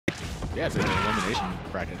Yeah, it's an elimination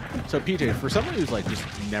bracket. So PJ, for someone who's like just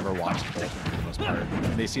never watched Goblin for the most part,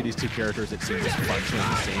 and they see these two characters that seem just functionally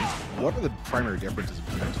the same, what are the primary differences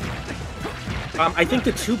between those two? I think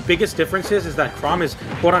the two biggest differences is that Chrom is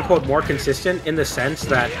quote-unquote more consistent in the sense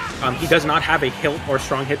that he does not have a hilt or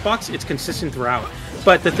strong hitbox. It's consistent throughout.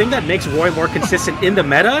 But the thing that makes Roy more consistent in the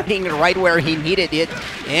meta, being right where he needed it,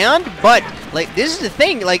 but like this is the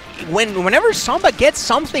thing, like whenever Samba gets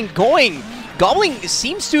something going, Goblin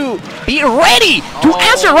seems to be ready to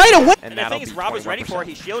answer right away. And the thing is, Rob was ready for it.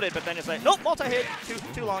 He shielded, but then it's like, nope, multi-hit,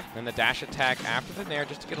 too long. And the dash attack after the nair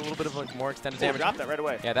just to get a little bit of a more extended damage. Drop that right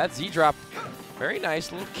away. Yeah, that Z drop, very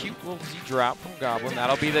nice, cute little Z drop from Goblin.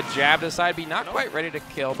 That'll be the jab to side B, not quite ready to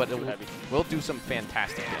kill, but it will do some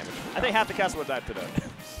fantastic damage. I think half the castle would die to that.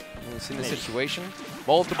 We've seen the situation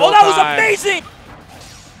multiple times. Oh, that was amazing!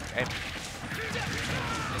 Okay.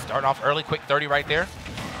 Starting off early, quick 30 right there.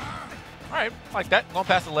 All right, like that, going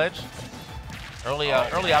past the ledge. Early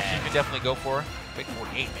option you can definitely go for. Quick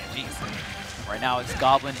 48, man, jeez. Right now it's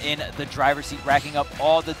Goblin in the driver's seat, racking up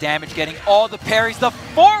all the damage, getting all the parries, the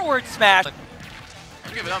forward smash.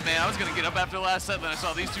 Give it up, man. I was going to get up after the last set, then I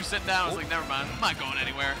saw these two sitting down. I was like, never mind. I'm not going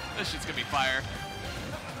anywhere. This shit's going to be fire.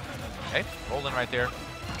 Okay, rolling right there.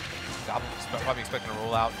 Goblin probably expecting to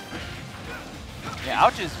roll out. Yeah,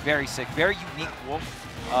 Ouch is very sick, very unique wolf.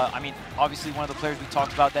 I mean, obviously one of the players we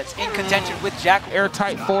talked about that's in contention with Jack.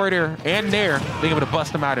 Airtight forward air and nair, being able to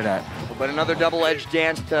bust him out of that. But another double-edged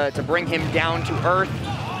dance to bring him down to earth.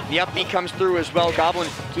 The up B comes through as well. Goblin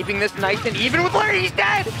keeping this nice and even with Larry, he's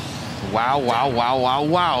dead! Wow, wow, wow, wow,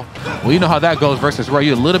 wow. Well, you know how that goes versus Roy.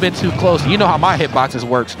 You're a little bit too close. You know how my hitboxes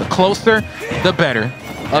works. The closer, the better.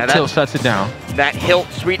 Up tilt shuts it down. That hilt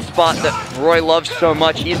sweet spot that Roy loves so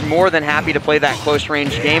much. He's more than happy to play that close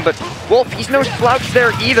range game, but Wolf, he's no slouch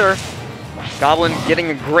there either. Goblin getting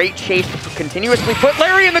a great chase to continuously put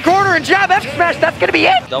Larry in the corner and jab F smash. That's gonna be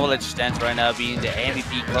it. Double-edged stance right now, being the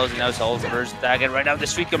MVP closing out Soul's first attack, and right now the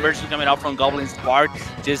street conversion coming out from Goblin's part,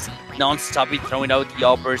 just non-stop throwing out the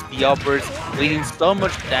uppers, leading so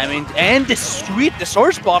much damage, and the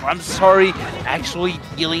source bomb, I'm sorry, actually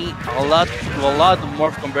dealing a lot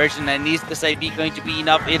more conversion, and is the side B going to be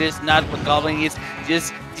enough? It is not, but Goblin is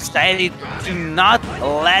just decided to not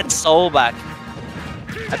let Soul back.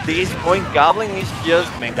 At this point, Goblin is just...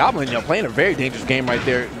 Man, Goblin, playing a very dangerous game right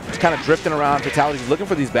there. Just kind of drifting around fatalities, looking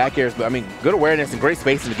for these back airs, but I mean, good awareness and great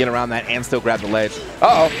spacing to get around that and still grab the ledge.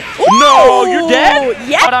 No, you're dead?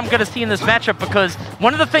 Yeah. What I'm going to see in this matchup, because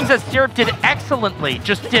one of the things that Syrup did excellently,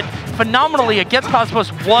 just did phenomenally against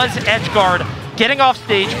Cosmos, was edge guard, getting off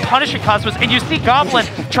stage, punishing Cosmos, and you see Goblin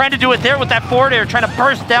trying to do it there with that forward air, trying to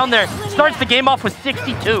burst down there. Starts the game off with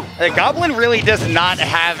 62. Goblin really does not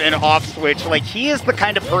have an off switch. Like, he is the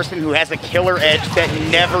kind of person who has a killer edge that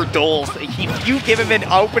never dulls. If you give him an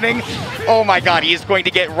opening, oh my god, he is going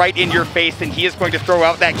to get right in your face and he is going to throw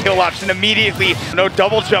out that kill option immediately. No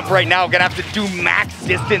double jump right now, gonna have to do max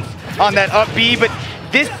distance on that up B, but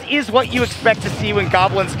this is what you expect to see when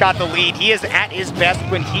Goblin's got the lead. He is at his best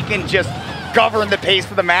when he can just govern the pace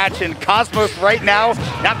of the match, and Cosmos right now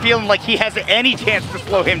not feeling like he has any chance to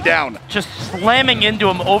slow him down. Just slamming into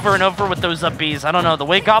him over and over with those up Bs. I don't know, the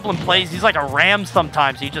way Goblin plays, he's like a ram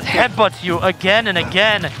sometimes. He just headbutts you again and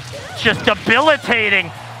again. Just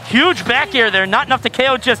debilitating. Huge back air there, not enough to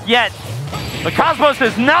KO just yet. But Cosmos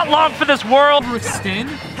is not long for this world. Overextend,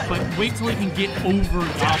 but wait till he can get over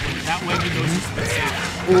Goblin. That way he knows he's safe.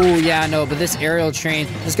 Ooh, yeah, no, but this aerial train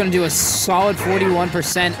is going to do a solid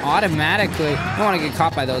 41% automatically. I don't want to get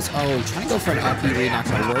caught by those. Oh, trying to go for an up B read, not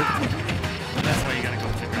going to work. That's why you got to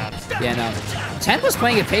go for grabs. Yeah, no. 10 was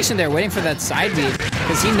playing it patient there, waiting for that side B,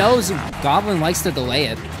 because he knows Goblin likes to delay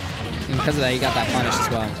it. And because of that, he got that punish as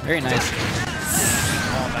well. Very nice.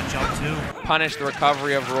 Jump too. Punish the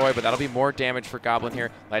recovery of Roy, but that'll be more damage for Goblin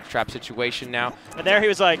here. Ledge trap situation now. And there he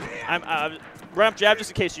was like, I'm run up jab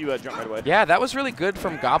just in case you jump right away. Yeah, that was really good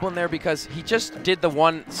from Goblin there because he just did the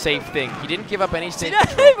one safe thing. He didn't give up any stage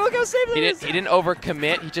control. Look how safe it is. He didn't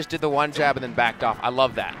overcommit. He just did the one jab and then backed off. I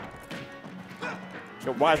love that.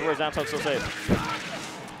 Why is Roy's down so safe?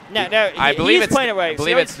 No, I believe it's playing it right. I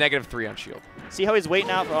believe it's -3 on shield. See how he's waiting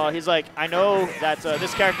out for, he's like, I know that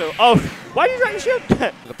this character, oh, why are you trying to shoot?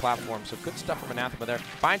 The platform, so good stuff from Anathema there.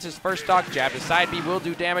 Finds his first stock, jab to side B, will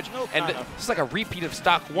do damage, and this is like a repeat of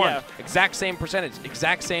stock 1. Yeah. Exact same percentage,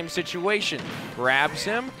 exact same situation. Grabs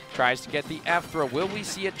him, tries to get the F throw. Will we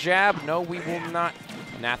see a jab? No, we will not.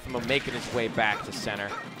 Anathema making his way back to center,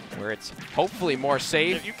 where it's hopefully more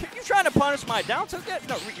safe. You trying to punish my down tilt yet?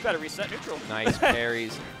 No, you better reset neutral. Nice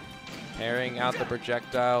parries. Parrying out the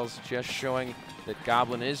projectiles, just showing that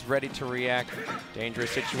Goblin is ready to react. Dangerous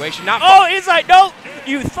situation. Not oh, inside! No!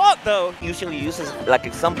 You thought, though. Usually uses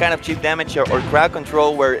like some kind of chip damage or crowd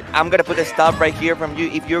control where I'm going to put a stop right here from you.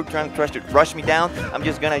 If you're trying to rush me down, I'm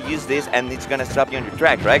just going to use this and it's going to stop you on your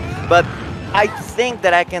track, right? But I think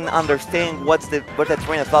that I can understand what the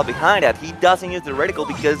train of thought behind that. He doesn't use the reticle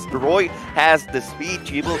because Roy has the speed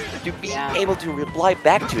to be able to reply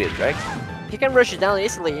back to it, right? He can rush it down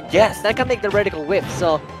easily. Yes. That can make the reticle whip.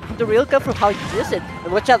 So the real good for how he uses it.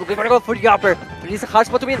 And watch out, we're gonna go for the upper. It is a hard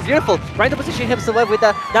spot to be. It's beautiful. Trying to position himself with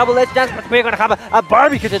a double edge dance, but we're gonna have a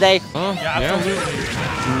barbecue today. Yeah,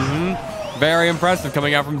 absolutely. Very impressive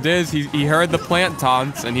coming out from Diz. He heard the plant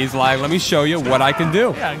taunts and he's like, let me show you what I can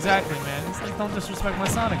do. Yeah, exactly, man. It's like, don't disrespect my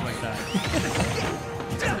Sonic like that.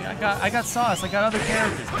 I got sauce. I got other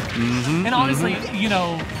characters. And honestly, you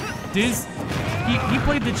know, Diz, he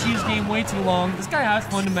played the cheese game way too long. This guy has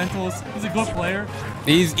fundamentals. He's a good player.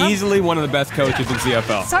 He's easily one of the best coaches in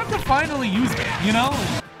CFL. It's time to finally use it, you know?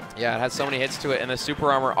 Yeah, it has so many hits to it, and the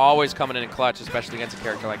super armor always coming in clutch, especially against a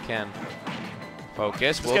character like Ken.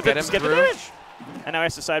 Focus, we'll get him through. And now he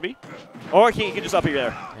has to side B. Or he can just up here there.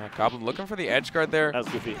 Yeah, Goblin looking for the edge guard there. That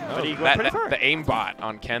was goofy. But he went pretty far. The aimbot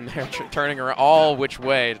on Ken there, turning around all which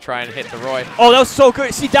way to try and hit the Roy. Oh, that was so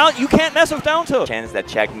good. See, down, you can't mess with down tilt. Chance that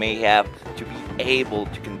Czech may have to be able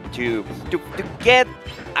to get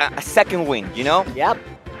a second win, you know? Yep.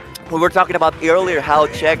 We were talking about earlier how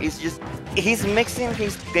Czech is just, he's mixing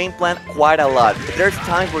his game plan quite a lot. There's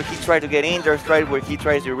times where he tries to get in, there's times where he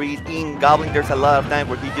tries to read in. Goblin, there's a lot of times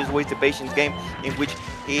where he just wastes the patience game in which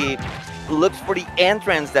he looks for the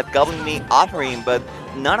entrance that Goblin may offer him, but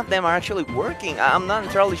none of them are actually working. I'm not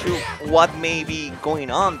entirely sure what may be going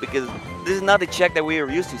on because this is not the Czech that we are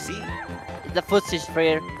used to see. The footsies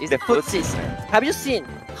player is the footsies. Have you seen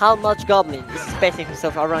how much Goblin is spacing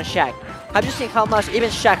himself around Shaq? Have you seen how much even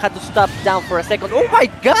Shaq had to stop down for a second? Oh my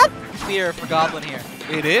god! Fear for Goblin here.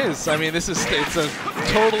 It is. I mean, it's a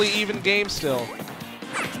totally even game still.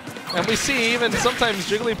 And we see even sometimes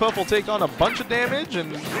Jigglypuff will take on a bunch of damage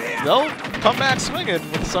and they'll come back swinging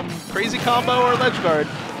with some crazy combo or ledge guard.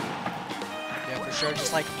 Yeah, for sure.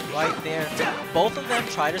 Just like right there. Both of them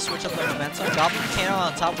try to switch up their momentum. Goblin came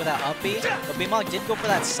out on top with that up B, but B-Mog did go for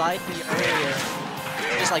that side B earlier.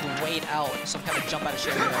 Just like wait out, some kind of jump out of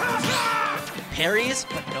shit. Parries,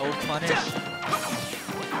 but no punish.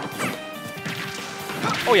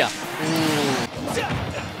 Oh yeah.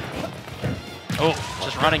 Oh,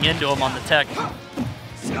 just running into him on the tech.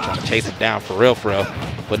 Trying to chase it down for real,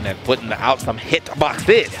 putting out some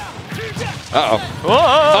hitboxes. Uh-oh.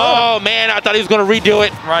 Oh, man, I thought he was going to redo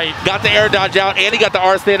it. Right. Got the air dodge out, and he got the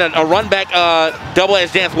arson, and a run back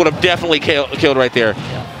double-edge dance would have definitely killed right there.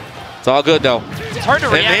 Yeah. It's all good, though. It's hard to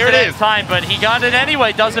react at that time, but he got it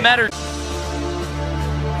anyway. Doesn't matter.